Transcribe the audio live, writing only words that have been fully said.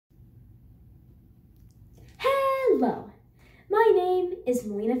Hello, my name is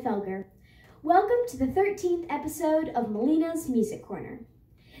Melina Felger. Welcome to the 13th episode of Melina's Music Corner.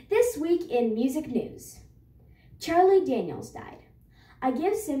 This week in music news, Charlie Daniels died. I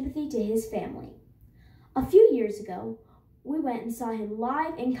give sympathy to his family. A few years ago, we went and saw him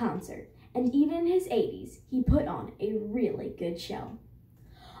live in concert, and even in his 80s, he put on a really good show.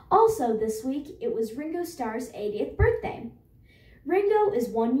 Also this week, it was Ringo Starr's 80th birthday. Ringo is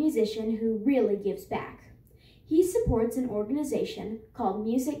one musician who really gives back. He supports an organization called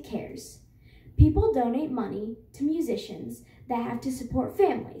Music Cares. People donate money to musicians that have to support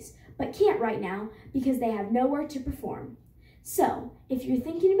families, but can't right now because they have nowhere to perform. So, if you're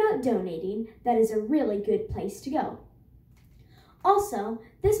thinking about donating, that is a really good place to go. Also,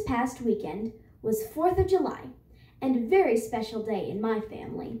 this past weekend was 4th of July, and a very special day in my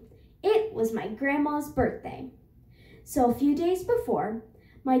family. It was my grandma's birthday. So a few days before,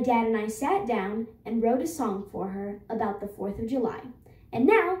 my dad and I sat down and wrote a song for her about the 4th of July. And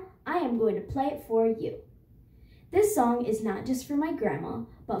now I am going to play it for you. This song is not just for my grandma,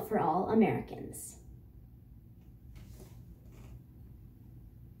 but for all Americans.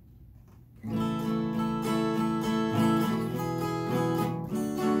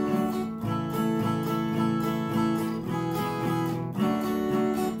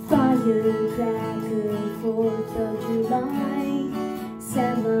 Firecracker, 4th of July,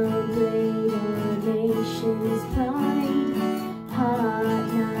 celebrate our nation's pride. Hot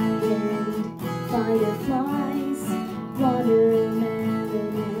night and fireflies, watermelon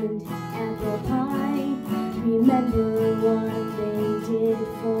and apple pie. Remember what they did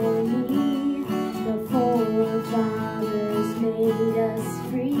for me. The forefathers made us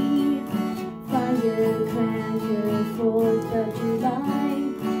free. Firecracker, 4th of July,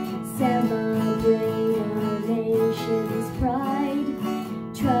 celebrate our nation's pride.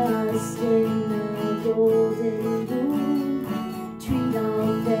 Trust in the golden rule. Treat all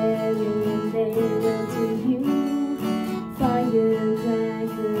fairly and they will to you.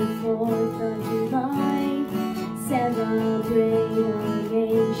 Firecracker, 4th of July, celebrate our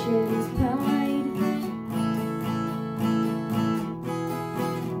nation's pride.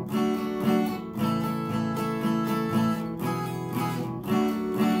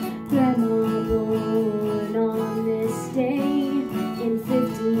 Grandma born on this day, in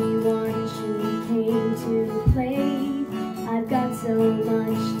 51 she came to play. I've got so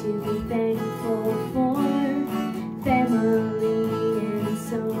much to be thankful for, family and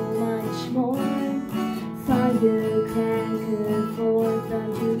so much more. Firecracker, 4th of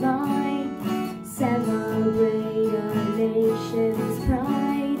July, celebrate our nation's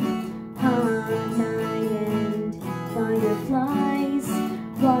pride. Hot night and fireflies,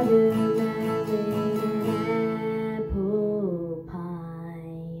 watermelon and apple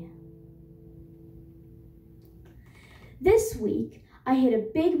pie. This week, I hit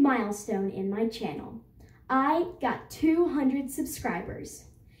a big milestone in my channel. I got 200 subscribers.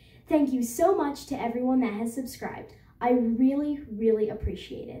 Thank you so much to everyone that has subscribed. I really, really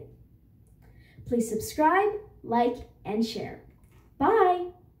appreciate it. Please subscribe, like, and share.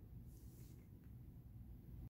 Bye!